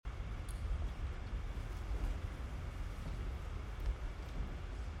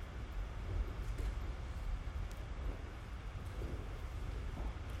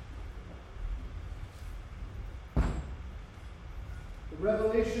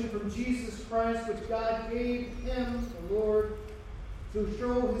revelation from Jesus Christ, which God gave him, the Lord, to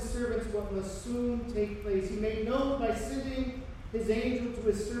show his servants what must soon take place. He made known by sending his angel to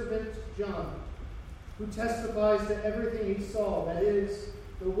his servant John, who testifies to everything he saw, that is,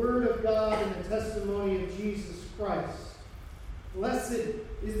 the word of God and the testimony of Jesus Christ. Blessed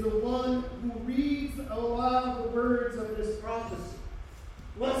is the one who reads aloud the words of this prophecy.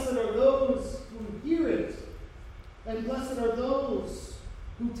 Blessed are those who hear it, and blessed are those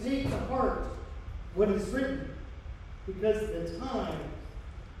who take to heart what is written, because the time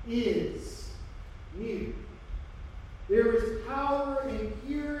is near. There is power in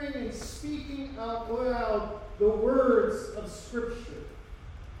hearing and speaking out loud the words of Scripture.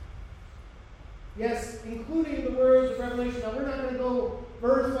 Yes, including the words of Revelation. Now, we're not going to go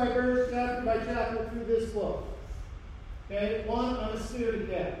verse by verse, chapter by chapter through this book. Okay? One, I'm a scaredy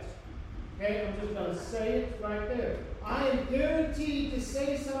cat. Okay? I'm just going to say it right there. I am guaranteed to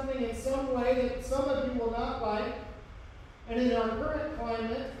say something in some way that some of you will not like. And in our current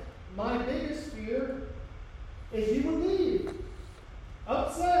climate, my biggest fear is you would leave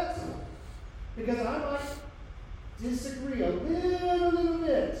upset because I might disagree a little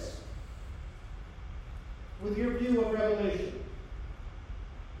bit with your view of Revelation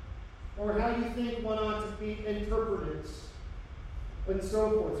or how you think one ought to be interpreted and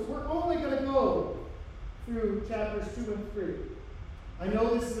so forth. So we're only going to go through chapters 2 and 3. I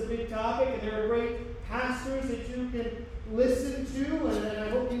know this is a big topic, and there are great pastors that you can listen to, and I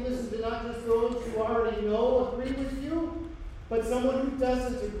hope you listen to not just those who already know, agree with you, but someone who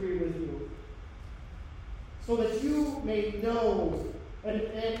doesn't agree with you, so that you may know, and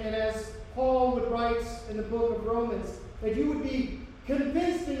as Paul would write in the book of Romans, that you would be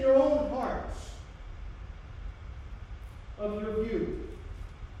convinced in your own heart of your view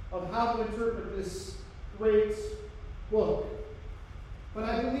of how to interpret this great book. But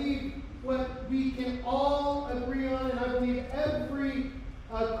I believe what we can all agree on, and I believe every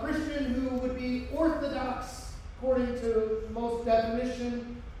Christian who would be orthodox according to most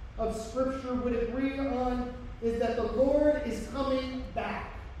definition of Scripture would agree on, is that the Lord is coming back,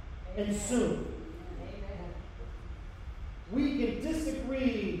 and soon. We can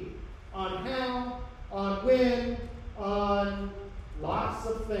disagree on how, on when, on lots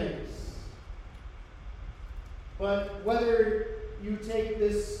of things. But whether you take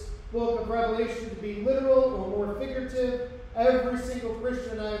this book of Revelation to be literal or more figurative, every single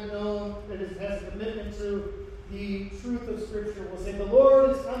Christian I've known that has a commitment to the truth of Scripture will say, the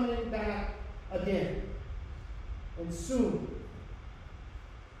Lord is coming back again, and soon.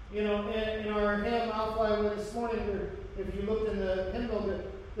 You know, in our hymn, I'll Fly Away this morning, if you looked in the hymnal,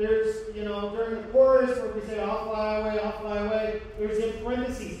 there's, you know, during the chorus where we say, I'll fly away, there's in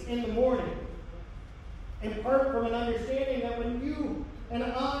parentheses, in the morning. In part from an understanding that when you and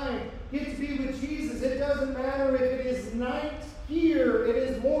I get to be with Jesus, it doesn't matter if it is night here, it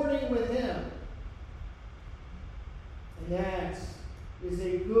is morning with Him. And that is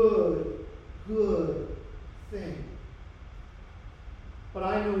a good thing. But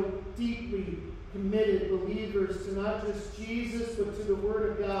I know deeply committed believers to not just Jesus, but to the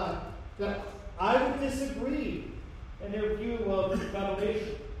Word of God, that I would disagree in their view of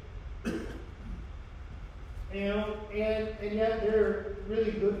Revelation. You know, and yet they're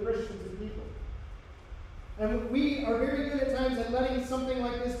really good Christians and people. And we are very good at times at letting something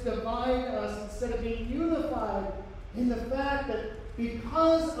like this divide us instead of being unified in the fact that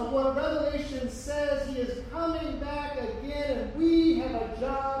because of what Revelation says, He is coming back again, and we have a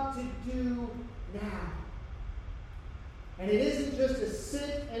job to do now. And it isn't just to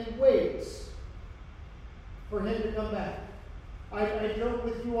sit and wait for Him to come back. I joke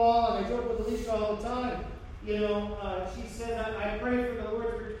with you all, and I joke with Alicia all the time. You know, she said, I pray for the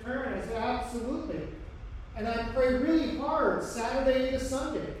Lord's return. I said, absolutely. And I pray really hard Saturday into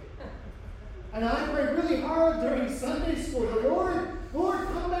Sunday. And I pray really hard during Sunday school. The Lord,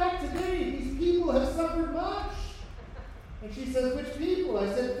 come back today. These people have suffered much. And she says, which people?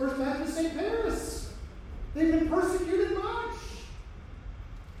 I said, First Baptist St. Paris. They've been persecuted much.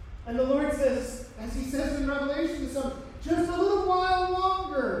 And the Lord says, as He says in Revelation, just a little while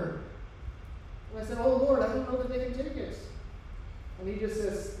longer. And I said, oh Lord, I don't know that they can take it. And He just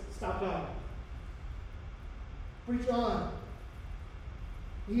says, stop now. Preach on.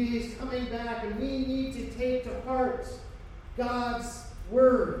 He is coming back, and we need to take to heart God's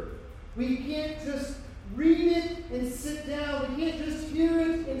Word. We can't just read it and sit down. We can't just hear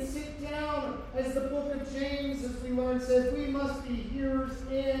it and sit down. As the book of James, as we learned, says, we must be hearers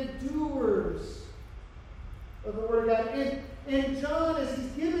and doers of the Word of God. And John, as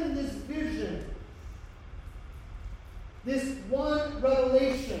he's given this vision, this one revelation,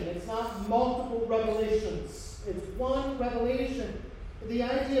 multiple revelations. It's one revelation. The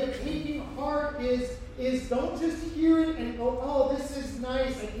idea of taking heart is don't just hear it and go, oh, this is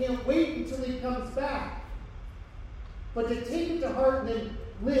nice. I can't wait until he comes back. But to take it to heart and then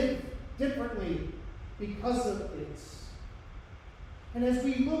live differently because of it. And as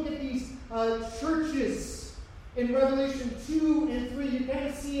we look at these churches in Revelation 2 and 3, you kind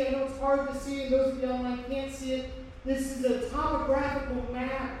of see, I know it's hard to see, and those of you online can't see it, this is a topographical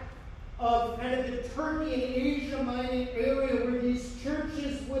map of kind of the Turkey and Asia Minor area where these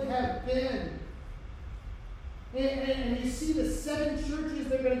churches would have been. And you see the 7 churches,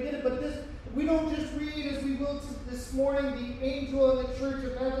 they're going to get it, but this, we don't just read, as we will this morning, the angel of the church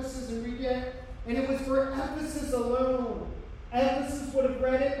of Ephesus and read it, and it was for Ephesus alone. Ephesus would have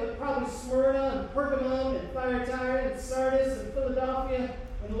read it, but probably Smyrna and Pergamum and Thyatira and Sardis and Philadelphia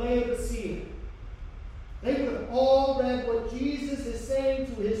and Laodicea. They would have all read what Jesus is saying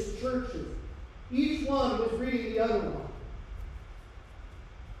to his churches. Each one was reading the other one.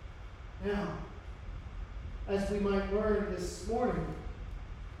 Now, as we might learn this morning,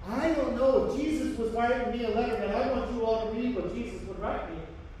 I don't know if Jesus was writing me a letter that I want you all to read what Jesus would write me.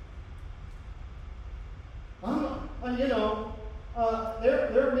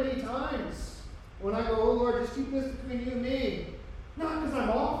 There are many times when I go, oh Lord, just keep this between you and me. Not because I'm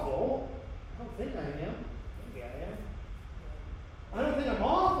awful. I don't think I am. Maybe I am. I don't think I'm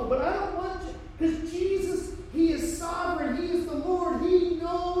awful, but I don't want you. Because Jesus, he is sovereign. He is the Lord. He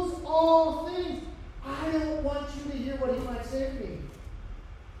knows all things. I don't want you to hear what he might say to me.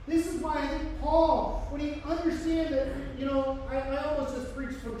 This is why I think Paul, when he understands that, I almost just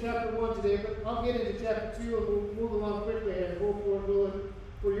preached from chapter 1 today, but I'll get into chapter 2 and we'll move along quickly and go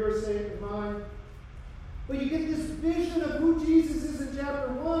for your sake and mine. But you get this vision of who Jesus is in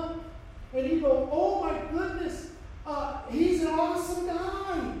chapter 1, and you go, oh my goodness, he's an awesome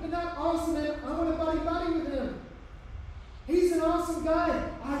guy. And not awesome, and I want to buddy with him. He's an awesome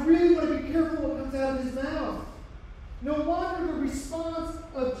guy. I really want to be careful what comes out of his mouth. No wonder the response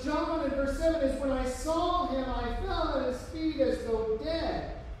of John in verse 7 is, when I saw him, I fell at his feet as though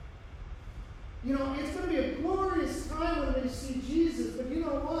dead. It's going to be a glorious time when we see Jesus, but you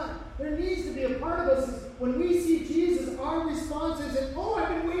know what? There needs to be a part of us is when we see Jesus, our response isn't, oh, I've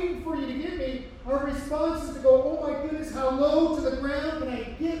been waiting for you to get me. Our response is to go, oh my goodness, how low to the ground can I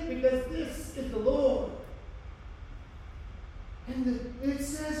get, because this is the Lord. And it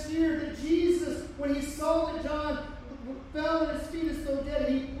says here that Jesus, when he saw that John fell at his feet as though dead,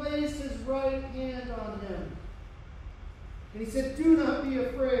 he placed his right hand on him. And he said, do not be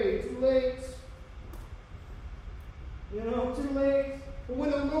afraid. Too late. Too late. But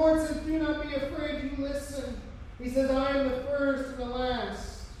when the Lord says, do not be afraid, you listen. He says, I am the first and the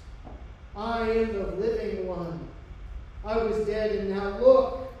last. I am the living one. I was dead, and now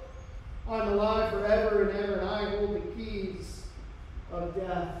look, I'm alive forever and ever, and I hold the keys of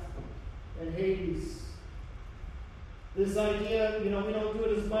death and Hades. This idea, we don't do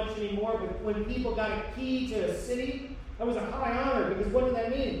it as much anymore, but when people got a key to a city, that was a high honor, because what did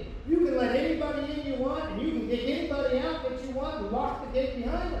that mean? You can let anybody in you want, and you can get anybody out that you want and lock the gate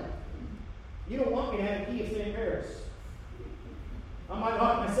behind them. You don't want me to have a key of St. Paris. I might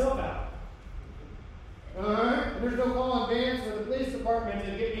lock myself out. And there's no call on vans for the police department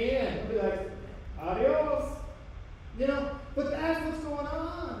to get me in. I'll be like, adios. But that's what's going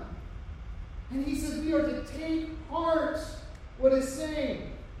on. And he says we are to take heart what it's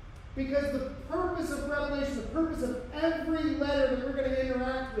saying. Because the purpose of Revelation, the purpose of every letter that we're going to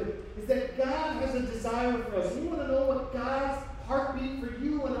interact with, is that God has a desire for us. You want to know what God's heartbeat for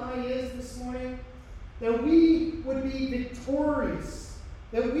you and I is this morning? That we would be victorious.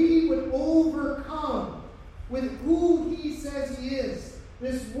 That we would overcome with who he says he is.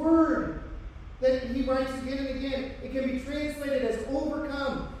 This word that he writes again and again, it can be translated as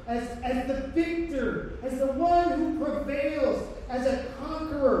overcome, as the victor, as the one who prevails, as a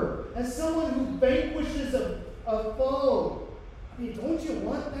conqueror, as someone who vanquishes a foe. I mean, don't you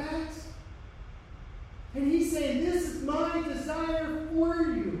want that? And he's saying, this is my desire for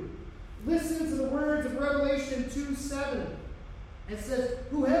you. Listen to the words of Revelation 2:7. It says,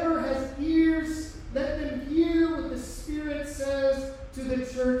 whoever has ears, let them hear what the Spirit says to the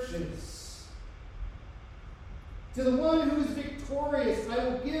churches. To the one who is victorious, I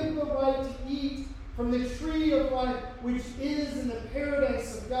will give the right to eat from the tree of life, which is in the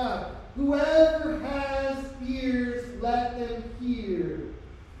paradise of God. Whoever has ears, let them hear.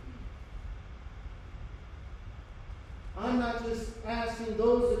 I'm not just asking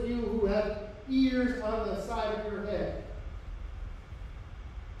those of you who have ears on the side of your head.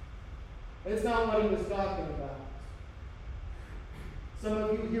 It's not what he was talking about. Some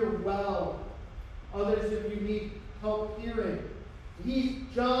of you hear well. Others of you need help hearing.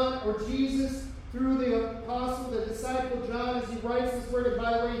 John, or Jesus, through the apostle, the disciple John, as he writes this word, and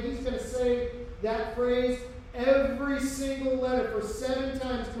by the way, he's going to say that phrase every single letter for 7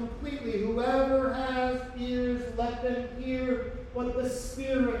 times completely. Whoever has ears, let them hear what the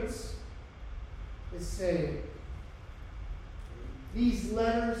Spirit is saying. These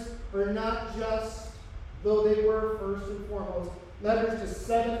letters are not just, though they were first and foremost, letters to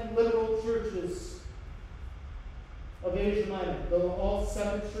 7 literal churches of Asia Minor, though all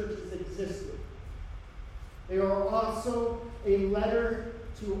 7 churches existed. They are also a letter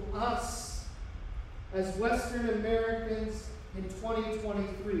to us as Western Americans in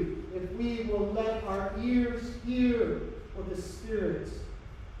 2023. If we will let our ears hear what the Spirit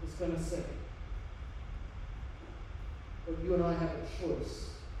is going to say. But you and I have a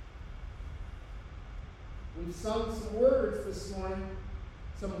choice. We've sung some words this morning,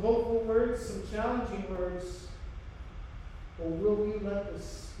 some hopeful words, some challenging words. Or will we let the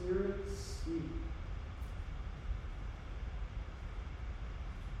Spirit speak?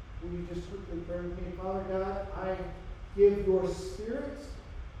 Will you just quickly pray with me? Father God, I give your Spirit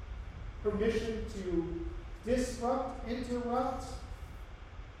permission to disrupt, interrupt,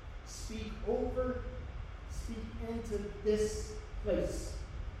 speak over, speak into this place.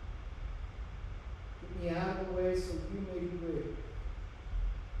 Get me out of the way so you may be great.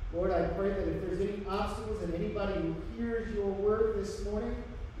 Lord, I pray that if there's any obstacles in anybody who hears your word this morning,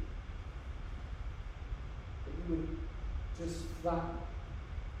 that you would just flatten.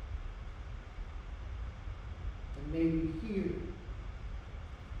 And may we hear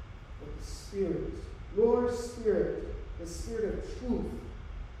what the Spirit, your Spirit, the Spirit of truth,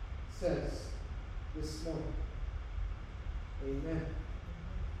 says this morning. Amen.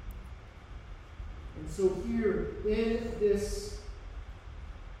 And so here in this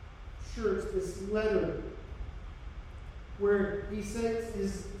church, this letter, where he says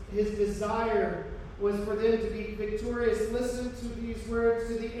his desire was for them to be victorious. Listen to these words.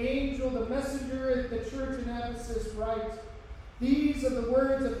 To the angel, the messenger at the church in Ephesus, write, these are the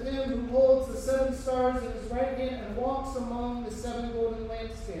words of him who holds the 7 stars in his right hand and walks among the 7 golden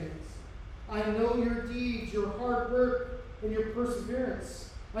lampstands. I know your deeds, your hard work, and your perseverance.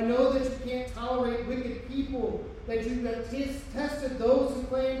 I know that you can't tolerate wicked people, that you have tested those who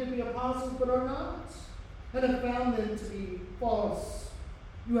claim to be apostles but are not, and have found them to be false.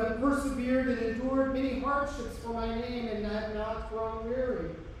 You have persevered and endured many hardships for my name and have not grown weary.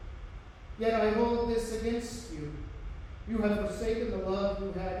 Yet I hold this against you. You have forsaken the love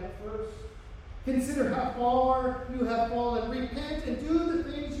you had at first. Consider how far you have fallen. Repent and do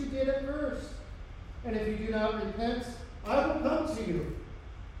the things you did at first. And if you do not repent, I will come to you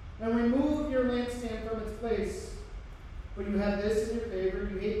and remove your lampstand from its place. But you have this in your favor.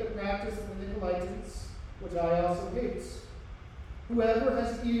 You hate the practice of the Nicolaitans, which I also hate. Whoever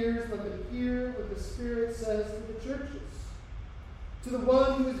has ears, let them hear what the Spirit says to the churches. To the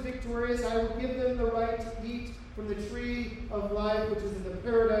one who is victorious, I will give them the right to eat from the tree of life, which is in the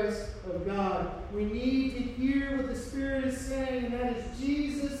paradise of God. We need to hear what the Spirit is saying, and that is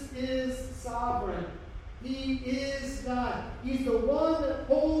Jesus is sovereign. He is God. He's the one that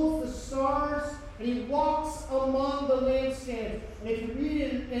holds the stars, and he walks among the lampstands. And if you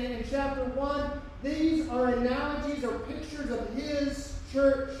read in chapter 1, these are analogies or pictures of his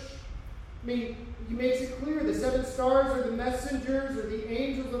church. I mean, he makes it clear the 7 stars are the messengers or the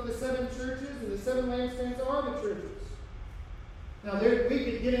angels of the 7 churches, and the 7 lampstands are the churches. Now, we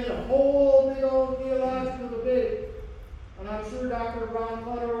could get into a whole big old theological debate, and I'm sure Dr. Ron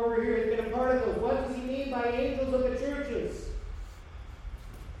Clutter over here has been a part of those. What does he mean by angels of the churches?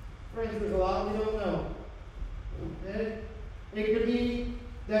 Friends, there's a lot we don't know. Okay? It could mean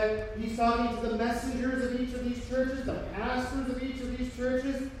that he's talking to the messengers of each of these churches, the pastors of each of these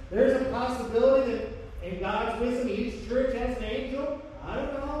churches. There's a possibility that in God's wisdom each church has an angel. I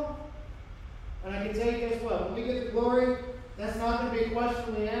don't know. And I can tell you, guess what? When we get to glory, that's not going to be a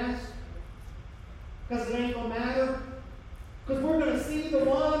question we ask. Because it ain't going to matter. Because we're going to see the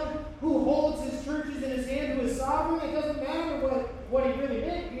one who holds his churches in his hand, who is sovereign. It doesn't matter what he really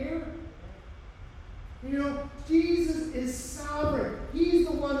meant here. You know, Jesus is sovereign. He's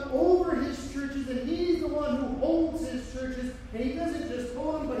the one over his churches, and he's the one who holds his churches. And he doesn't just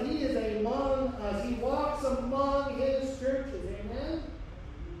hold them, but he is among us. He walks among his churches. Amen?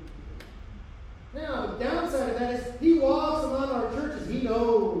 Now, the downside of that is he walks among our churches. He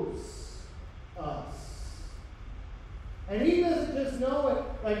knows us. And he doesn't just know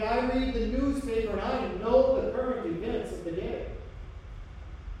it like I read the newspaper and I know the current events of the day.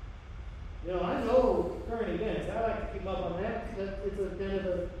 You know, I know current events. I like to keep up on that. It's a kind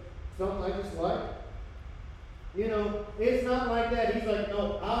of something I just like. It's not like that. He's like,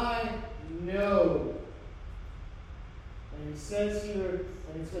 no, I know. And he says here,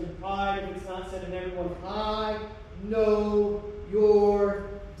 and it's implied if it's not said in everyone, I know your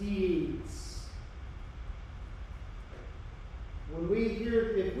deeds. If we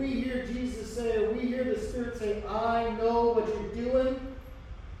hear Jesus say, or we hear the Spirit say, I know what you're doing,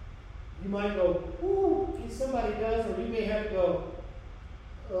 you might go, ooh, somebody does, or you may have to go,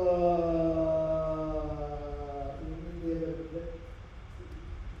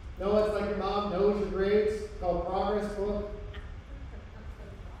 no, it's like your mom knows your grades. It's called Progress Book.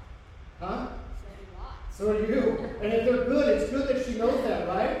 Huh? So do you. And if they're good, it's good that she knows that,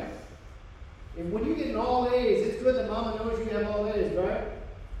 right? And when you get an all A's, it's good that Mama knows you have all A's, right?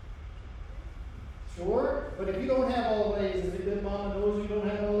 Sure. But if you don't have all A's, is it good Mama knows you don't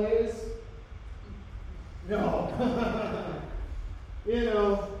have all A's? No.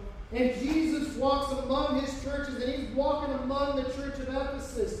 And Jesus walks among his churches, and he's walking among the church of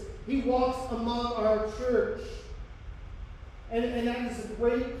Ephesus. He walks among our church. And that is a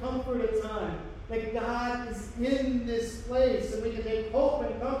great comfort at time. That God is in this place, and we can take hope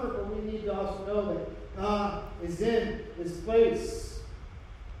and comfort, but we need to also know that God is in this place.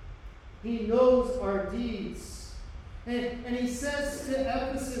 He knows our deeds. And he says to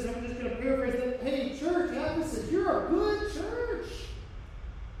Ephesus, I'm just going to paraphrase that, hey, church, Ephesus, you're a good church.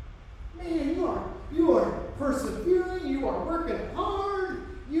 Man, you are persevering, you are working hard,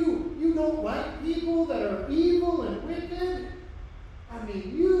 you don't like people that are evil and wicked. I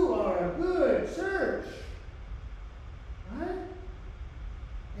mean, you are a good church. Right?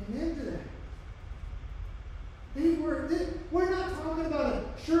 Amen to that. We're not talking about a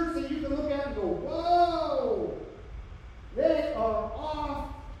church that you can look at and go, whoa, they are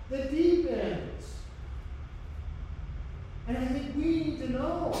off the deep end. And I think we need to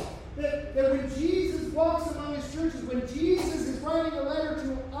know that when Jesus walks among his churches, when Jesus is writing a letter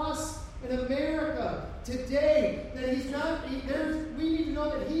to us in America today, that we need to know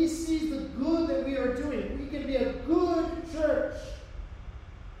that he sees the good that we are doing. We can be a good church.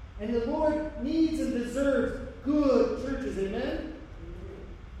 And the Lord needs and deserves good churches. Amen?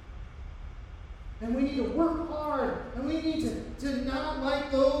 And we need to work hard. And we need to not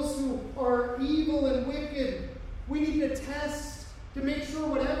like those who are evil and wicked. We need to test to make sure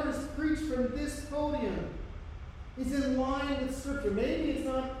whatever is preached from this podium is in line with Scripture. Maybe it's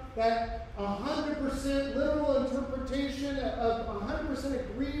not that 100% literal interpretation of 100%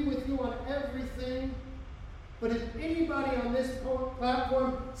 agree with you on everything. But if anybody on this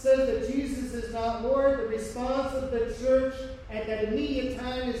platform says that Jesus is not Lord, the response of the church at that immediate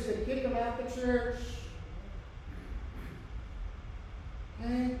time is to kick them out the church.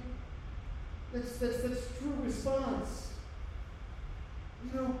 Okay? That's true response.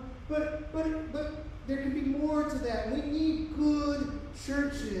 But there can be more to that. We need good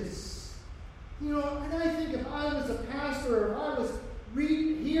churches. And I think if I was a pastor, or if I was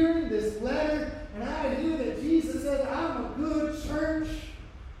hearing this letter, and I knew that Jesus said, I'm a good church,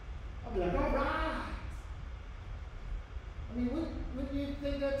 I'd be like, all right. I mean, wouldn't you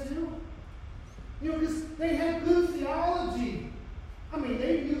think that too? Because they had good theology. I mean,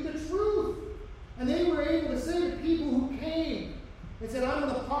 they knew the truth. And they were able to say to people who came and said, I'm an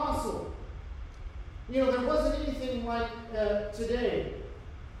apostle. There wasn't anything like today,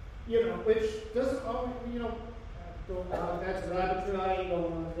 which doesn't always, that's a rabbit trail I ain't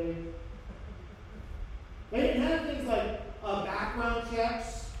going on today. They didn't have things like background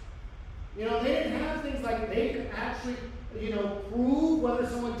checks. They didn't have things like they could actually, prove whether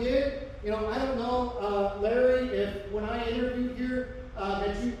someone did. I don't know, Larry, if when I interviewed here,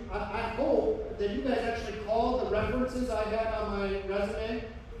 I hope that you guys actually called the references I had on my resume.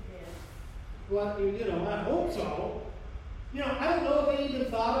 Well, I hope so. I don't know if they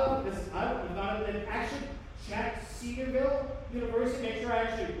even thought of, because I wouldn't have thought of it, actually checked Cedarville University, make sure I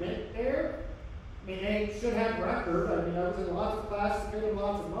actually went there. I mean, they should have record. I mean, I was in lots of classes, paid them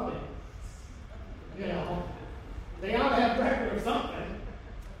lots of money. They ought to have record of something.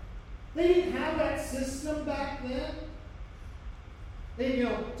 They didn't have that system back then. They,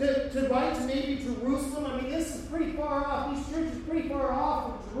 to write to maybe Jerusalem, I mean, this is pretty far off. These churches are pretty far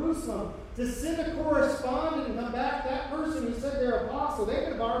off from Jerusalem. To send a correspondent and come back, that person who said they're apostle, they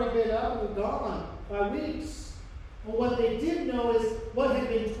could have already been up and gone by weeks. But what they did know is what had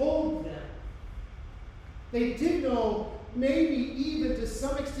been told them. They did know, maybe even to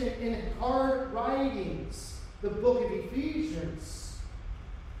some extent in hard writings, the book of Ephesians,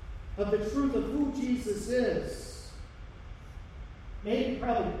 of the truth of who Jesus is. Maybe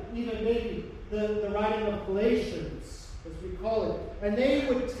the writing of Galatians. as we call it. And they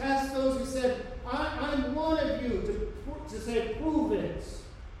would test those who said, I'm one of you, to say, prove it.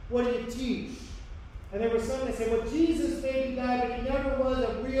 What do you teach? And there were some that said, well, Jesus may be God, but he never was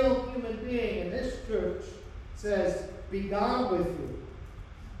a real human being. And this church says, be gone with you.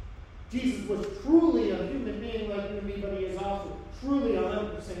 Jesus was truly a human being like you and me, but he is also truly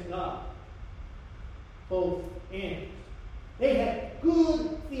 100% God. Both and. They had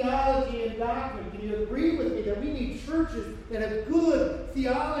good theology and doctrine. Can you agree with me that we need churches that have good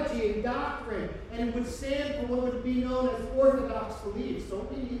theology and doctrine and would stand for what would be known as orthodox beliefs?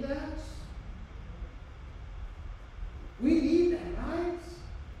 Don't we need that? We need that, right?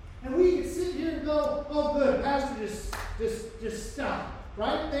 And we can sit here and go, oh good, Pastor, just stop.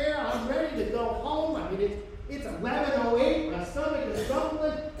 Right there, I'm ready to go home. I mean, it's 11:08, my stomach is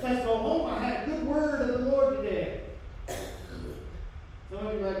rumbling. Let's go home. I had a good word of the Lord today. Some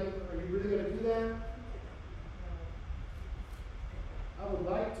of you are like, are you really going to do that? I would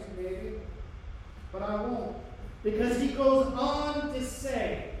like to, maybe, but I won't. Because he goes on to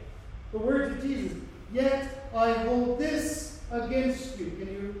say, the words of Jesus, yet I hold this against you.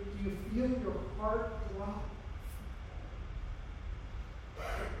 Do you feel your heart drop?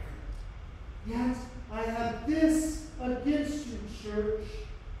 Yet I have this against you, church.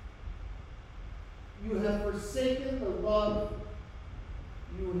 You have forsaken the love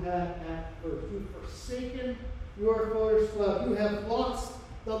you had at first. You've forsaken your first love. You have lost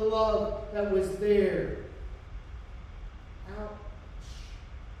the love that was there. Ouch.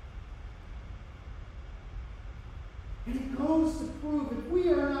 And it goes to prove if we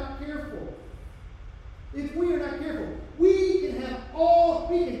are not careful, we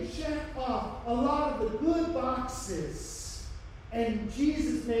can check off a lot of the good boxes. And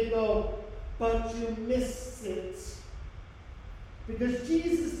Jesus may go, but you miss it. Because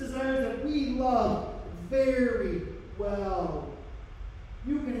Jesus desires that we love very well.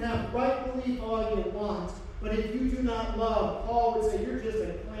 You can have right belief all you want, but if you do not love, Paul would say you're just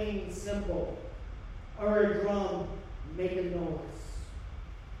a plain cymbal or a drum making noise.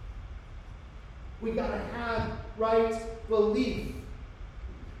 We got to have right belief.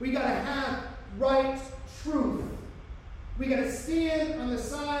 We got to have right truth. We got to stand on the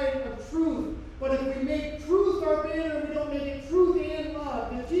side of truth. But if we make truth our banner, we don't make it truth and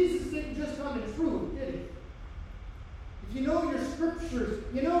love. Because Jesus didn't just come in truth, did he? If you know your scriptures,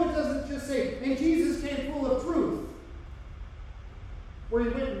 you know it doesn't just say, and Jesus came full of truth. Where he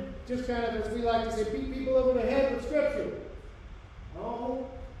went just kind of, as we like to say, beat people over the head with scripture. No.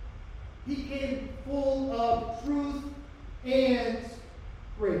 He came full of truth and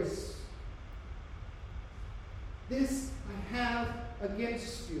grace. This I have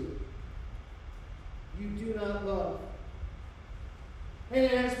against you. You do not love. And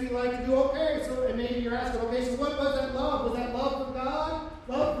as we like to do, okay, so, and maybe you're asking, okay, so what was that love? Was that love for God,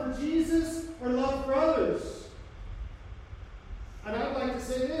 love for Jesus, or love for others? And I'd like to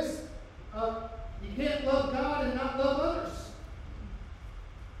say this, you can't love God and not love others.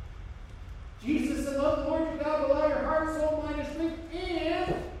 Jesus said, love the Lord your God with all your heart, soul, mind, and strength,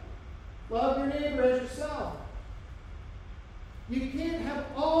 and love your neighbor as yourself. You can't have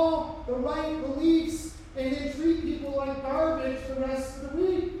all the right beliefs and then treat people like garbage the rest of the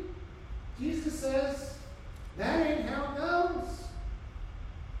week. Jesus says, that ain't how it goes.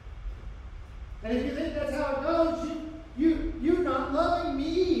 And if you think that's how it goes, you're not loving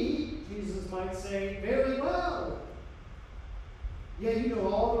me, Jesus might say, very well. Yeah, you know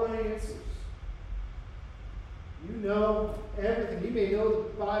all the right answers. You know everything. You may know the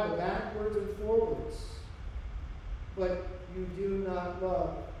Bible backwards and forwards. But you do not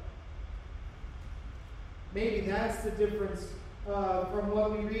love. Maybe that's the difference from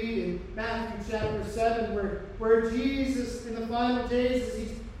what we read in Matthew chapter 7, where Jesus, in the final days,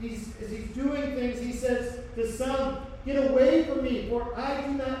 as he's doing things, he says to some, get away from me, for I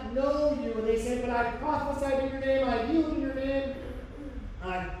do not know you. And they say, but I prophesied in your name, I healed in your name,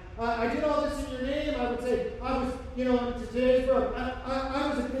 I did all this in your name. I would say, I was, in today's book,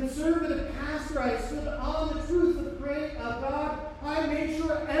 I was a conservative pastor. I stood on the truth of God. I made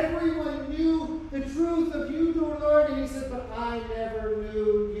sure everyone knew the truth of you, dear Lord. And he said, but I never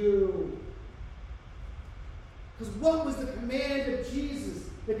knew you. Because what was the command of Jesus?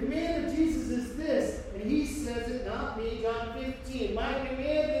 The command of Jesus is this, and he says it, not me, John 15. My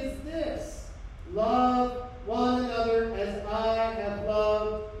command is this: love one another as I have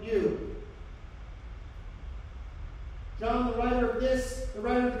loved you. John, the writer of this, the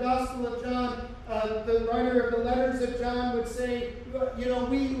writer of the Gospel of John, the writer of the letters of John would say,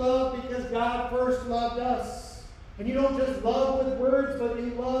 we love because God first loved us. And you don't just love with words, but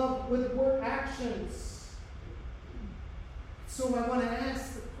you love with actions. So I want to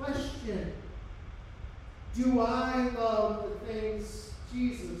ask the question, do I love the things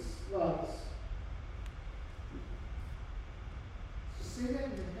Jesus loves? Just say that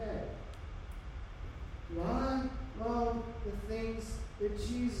in your head. Do I love the things that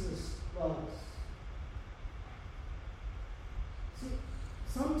Jesus loves? See,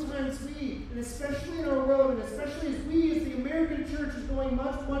 sometimes we, and especially in our world, and especially as we as the American church is going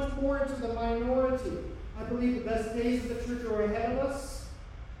much, much more into the minority. I believe the best days of the church are ahead of us.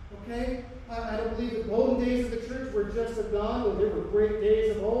 Okay? I don't believe the golden days of the church were just gone, though there were great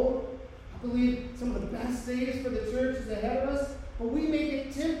days of old. I believe some of the best days for the church is ahead of us. But we may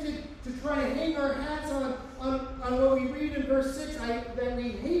get tempted to try to hang our hats on what we read in verse 6, that we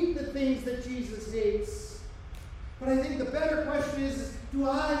hate the things that Jesus hates. But I think the better question is do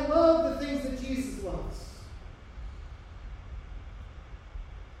I love the things that Jesus loves?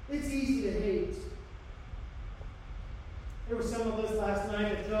 It's easy to hate. There were some of us last night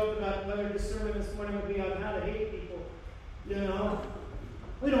that joked about whether the sermon this morning would be on how to hate people. You know?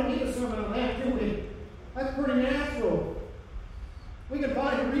 We don't need a sermon on that, do we? That's pretty natural. We can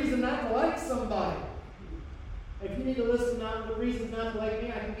find a reason not to like somebody. If you need to listen to reasons not to like me,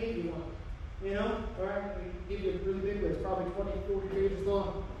 I can give you one. You know? Or I can give you a really big one. It's probably 20, 40 pages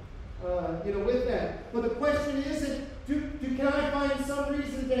long. With that. But the question isn't, can I find some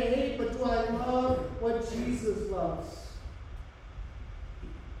reason to hate, but do I love what Jesus loves?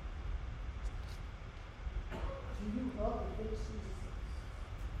 Do you love the things Jesus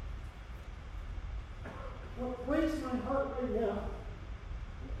loves? What breaks my heart right now,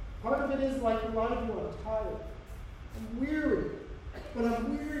 part of it is like a lot of you, I'm tired. I'm weary. But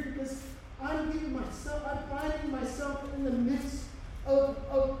I'm weary because I'm finding myself in the midst of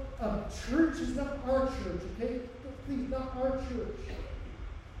churches, not our church, okay? Please, not our church.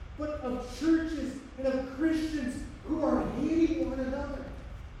 But of churches and of Christians who are hating one another.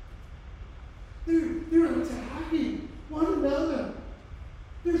 They're attacking one another.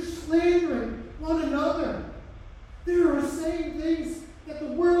 They're slandering one another. They are saying things that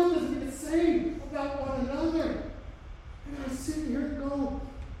the world doesn't even say about one another. And I sit here and go,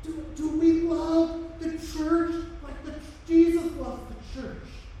 do we love the church like Jesus loves the church?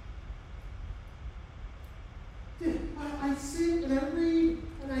 I sit and I read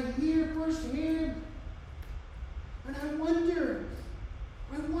and I hear firsthand, and I wonder,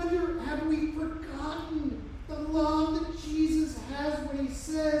 have we forgotten the love that Jesus has when he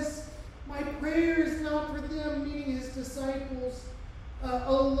says, my prayer is not for them, meaning his disciples,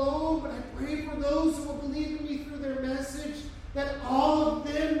 alone, but I pray for those who will believe in me through their message, that all of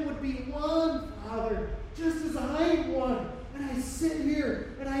them would be one, Father, just as I am one. And I sit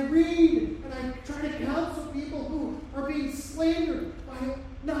here and I read and I try to counsel people who are being slandered by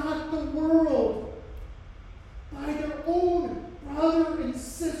not the world, by their own brother and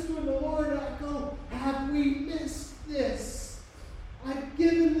sister in the Lord. And I go, have we missed this? I've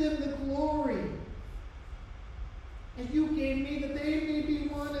given them the glory. And you gave me that they may be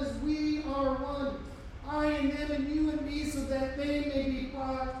one as we are one. I and them and you and me, so that they may be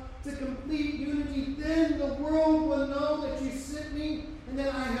brought to complete unity. Then the world will know that you sent me and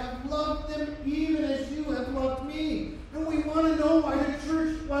that I have loved them even as you have loved me. And we want to know why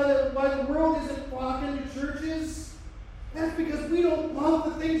the world isn't flocking to churches. That's because we don't love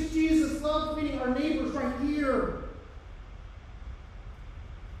the things Jesus loves, meaning our neighbors right here.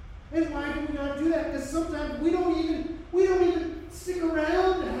 And why do we not do that? Because sometimes we don't even stick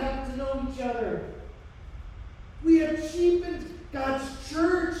around to have to know each other. We have cheapened God's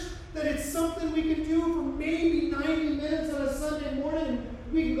church, that it's something we can do for maybe 90 minutes on a Sunday morning.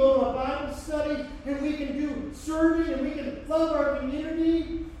 We can go to a Bible study, and we can do serving, and we can love our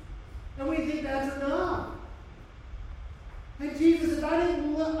community, and we think that's enough. And Jesus says,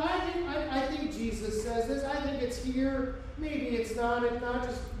 I think Jesus says this. I think it's here. Maybe it's not. If not,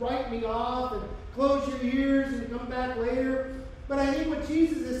 just write me off and close your ears and come back later. But I think what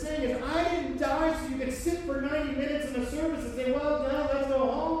Jesus is saying is, I didn't die so you could sit for 90 minutes in a service and say, well, now let's go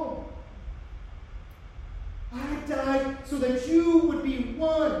home. I died so that you would be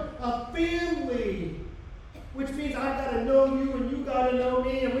one, a family. Which means I've got to know you and you got to know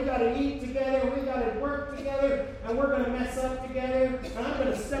me, and we got to eat together, and we got to work together, and we're going to mess up together, and I'm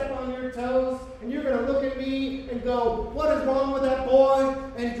going to step on your toes, and you're going to look at me and go, what is wrong with that boy?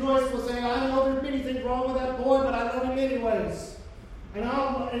 And Joyce will say, I don't know there's anything wrong with that boy, but I love him anyways.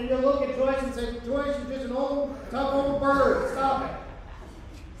 And you'll look at Joyce and say, Joyce, you're just an old, tough old bird. Stop it.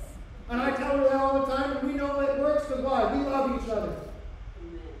 And I tell her that all the time, and we know it works because why? We love each other.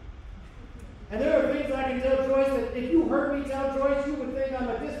 And there are things I can tell Joyce that if you heard me tell Joyce, you would think I'm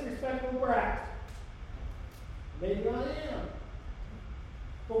a disrespectful brat. Maybe I am.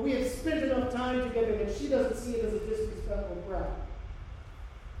 But we have spent enough time together that she doesn't see it as a disrespectful crowd.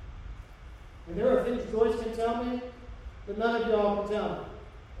 And there are things Joyce can tell me that none of y'all can tell me.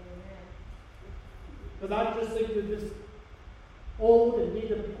 Because I just think you're just old and need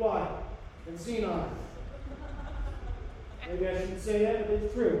to be quiet and senile. Maybe I shouldn't say that, but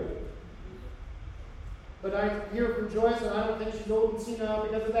it's true. But I hear from Joyce, and I don't think she's old and senile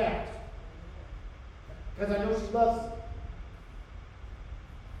because of that. Because I know she loves it.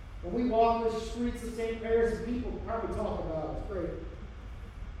 When we walk the streets of St. Paris, and people probably talk about it. It's great.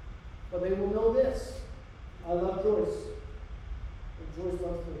 But they will know this. I love Joyce. And Joyce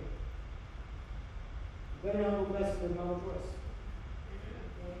loves me. Better not go messing with Mama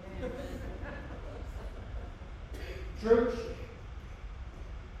Joyce. Church,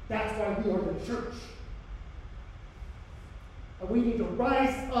 that's why we are the church. And we need to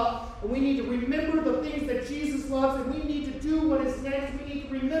rise up, and we need to remember the things that Jesus loves, and we need to do what is next. We need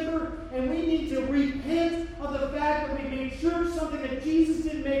to remember, and we need to repent of the fact that we made church something that Jesus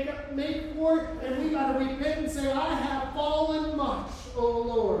didn't make for it, and we got to repent and say, I have fallen much, O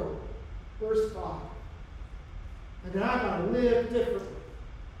Lord. Verse 5. And then I got to live differently.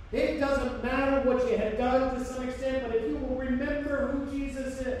 It doesn't matter what you have done to some extent, but if you will remember who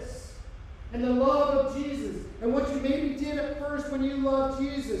Jesus is and the love of Jesus and what you maybe did at first when you loved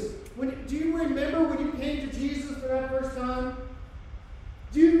Jesus. Do you remember when you came to Jesus for that first time?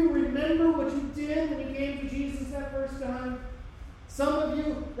 Do you remember what you did when you came to Jesus that first time? Some of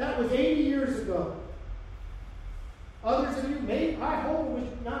you, that was 80 years ago. Others of you, I hope it was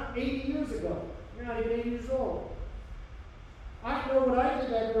not 80 years ago. You're not even 80 years old. I know what I did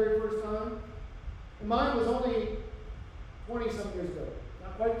that very first time. And mine was only 20-some years ago.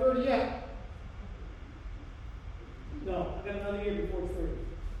 Not quite 30 yet. No, I got another year before it's 30.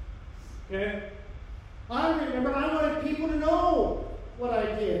 Okay? I remember I wanted people to know what I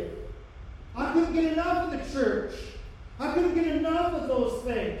did. I couldn't get enough of the church. I couldn't get enough of those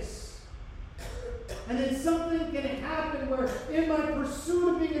things. And then something can happen where in my pursuit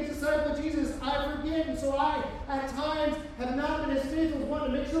of being a disciple of Jesus, I forget. And so I, at times, have not been as faithful as one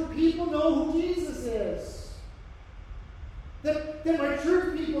to make sure people know who Jesus is. That my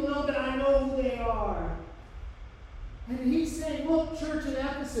church people know that I know who they are. And he's saying, look, church in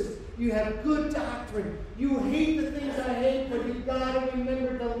Ephesus, you have good doctrine. You hate the things I hate, but you've got to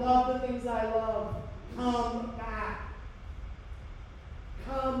remember to love the things I love. Come back.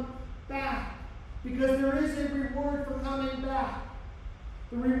 Come back. Because there is a reward for coming back.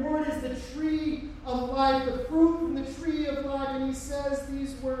 The reward is the tree of life, the fruit from the tree of life. And he says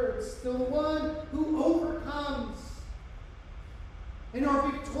these words, to the one who overcomes and are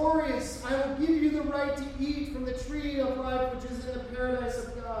victorious, I will give you the right to eat from the tree of life, which is in the paradise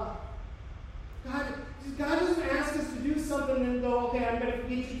of God. God doesn't ask us to do something and go, okay, I'm going to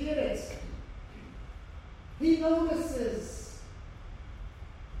forget you did it. He notices.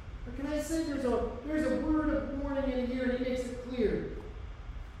 But can I say there's a word of warning in here, and he makes it clear.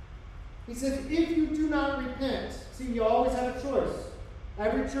 He says, if you do not repent, see, you always have a choice.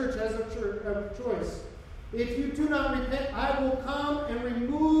 Every church has a choice. If you do not repent, I will come and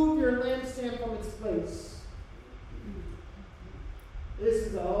remove your lampstand from its place. This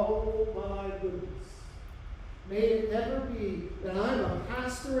is, oh my goodness. May it never be that I'm a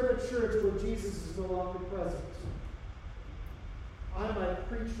pastor of a church where Jesus is no longer present. I might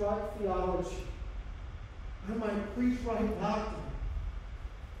preach right theology. I might preach right doctrine.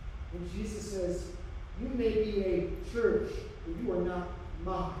 When Jesus says, you may be a church, but you are not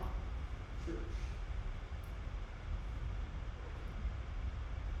my church.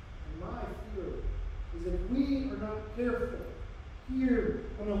 And my fear is if we are not careful here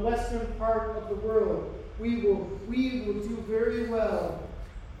in the western part of the world, we will do very well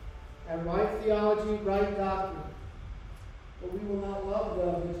at right theology, right doctrine. But we will not love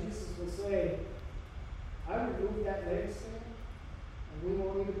them, and Jesus will say, I removed that lampstand, and we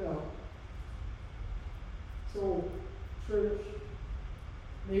won't even know. So, church,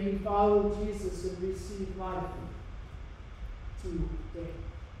 may we follow Jesus and receive life today.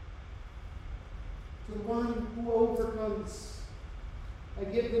 To the one who overcomes, I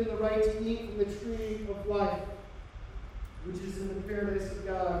give them the right to eat from the tree of life, which is in the paradise of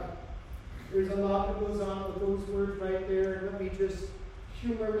God. There's a lot that goes on with those words right there. And let me just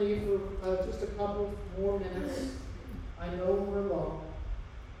humor me for just a couple more minutes. I know we're long.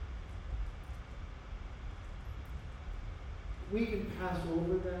 We can pass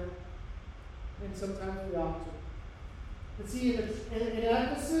over them, and sometimes we ought to. But see, in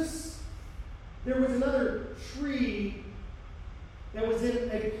Ephesus, there was another tree that was in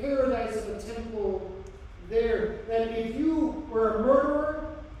a paradise of a temple there. That if you were a murderer,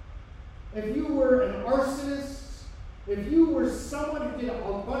 if you were an arsonist, if you were someone who did a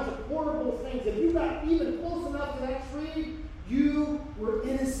bunch of horrible things, if you got even close enough to that tree, you were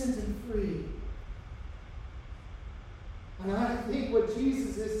innocent and free. And I think what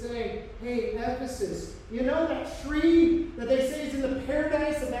Jesus is saying, hey, Ephesus, you know that tree that they say is in the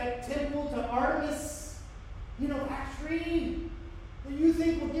paradise of that temple to Artemis? You know that tree that you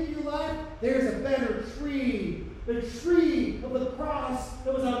think will give you life? There's a better tree. The tree of the cross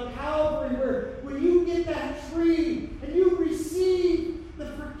that was on Calvary, where when you get that tree and you receive the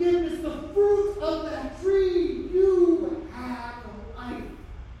forgiveness, the fruit of that tree, you have life.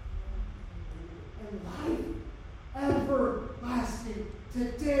 And life everlasting,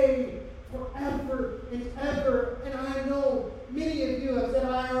 today, forever and ever. And I know many of you have said,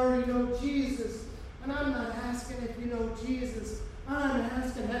 I already know Jesus. And I'm not asking if you know Jesus. I'm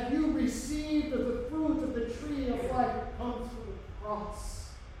asking, have you received of the fruit of the tree of life that comes from the cross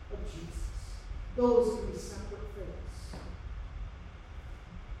of Jesus? Those can be separate things.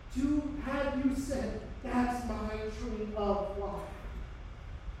 Have you said, that's my tree of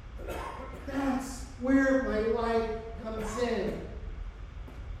life? That's where my life comes in.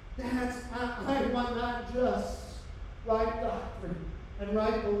 I want not just right doctrine and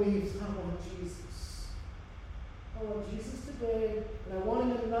right beliefs. I want Jesus. I want Jesus today, and I want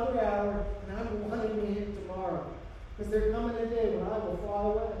him in another hour, and I'm wanting him tomorrow. Because there's coming a day when I will fly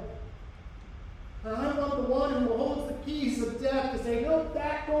away. And I want the one who holds the keys of death to say, no,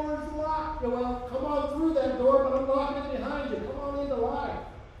 that door is locked. Well, come on through that door, but I'm locking it behind you. Come on into life.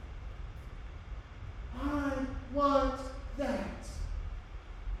 I want that.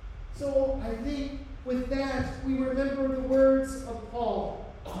 So I think with that, we remember the words of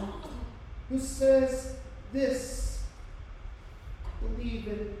Paul, who says this. Believe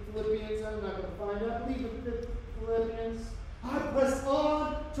in Philippians. I'm not going to find it. I believe in Philippians. I press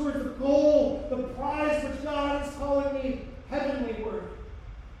on towards the goal, the prize which God is calling me heavenward.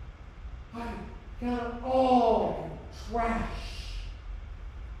 I count all trash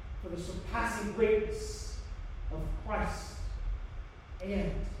for the surpassing greatness of Christ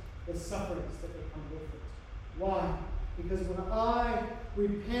and the sufferings that they come with it. Why? Because when I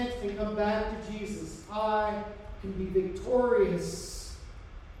repent and come back to Jesus, I can be victorious,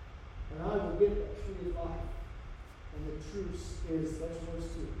 and I will get that tree of life. And the truth is, that's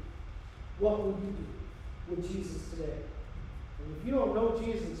verse 2. What will you do with Jesus today? And if you don't know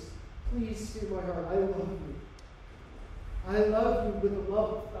Jesus, please hear my heart. I love you. I love you with the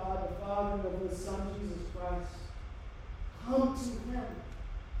love of God, the Father, and of His Son, Jesus Christ. Come to Him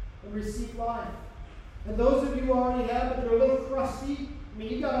and receive life. And those of you who already have, but you're a little crusty. I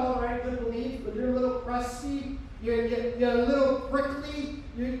mean, you got all the right good beliefs, but you're a little crusty. You're a little prickly.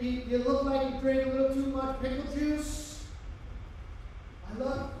 You look like you drank a little too much pickle juice. I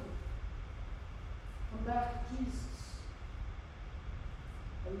love you. Come back to Jesus.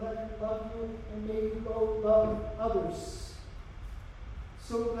 And let Him love you, and may you go love others.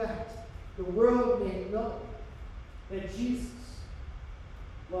 So that the world may know that Jesus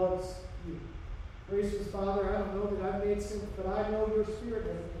loves you. Gracious Father, I don't know that I've made sense, but I know your Spirit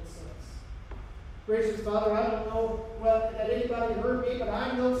has made sense. Gracious Father, I don't know that anybody heard me, but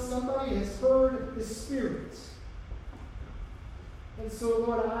I know somebody has heard the Spirit. And so,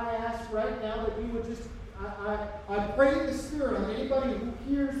 Lord, I ask right now that you would just, I pray the Spirit on anybody who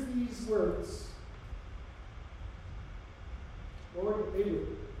hears these words. Lord, that they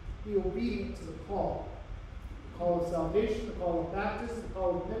would be obedient to the call. The call of salvation, the call of baptism, the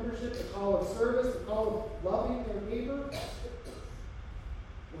call of membership, the call of service, the call of loving their neighbor.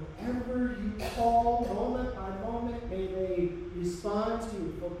 Whatever you call, moment by moment, may they respond to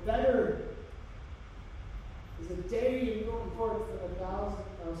you. For better is a day in your court than 1,000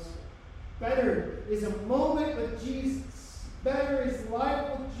 elsewhere. Better is a moment with Jesus. Better is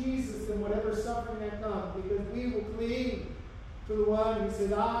life with Jesus than whatever suffering that comes, because we will cling to the one who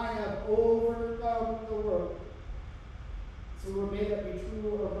said, I have overcome the world. So, Lord, may that be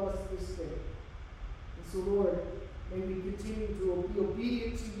true of us this day. And so, Lord, may we continue to be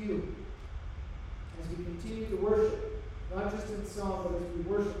obedient to you as we continue to worship, not just in song, but as we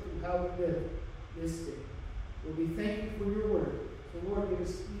worship through how we live this day. Lord, we thank you for your word. So, Lord, give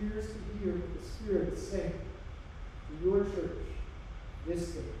us ears to hear what the Spirit is saying to your church this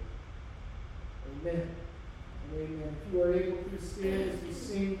day. Amen. And amen. If you are able to stand as we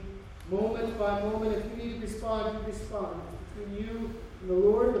sing moment by moment, if you need to respond, you respond. It's between you and the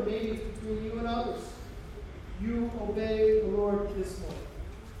Lord, but maybe it's between you and others. You obey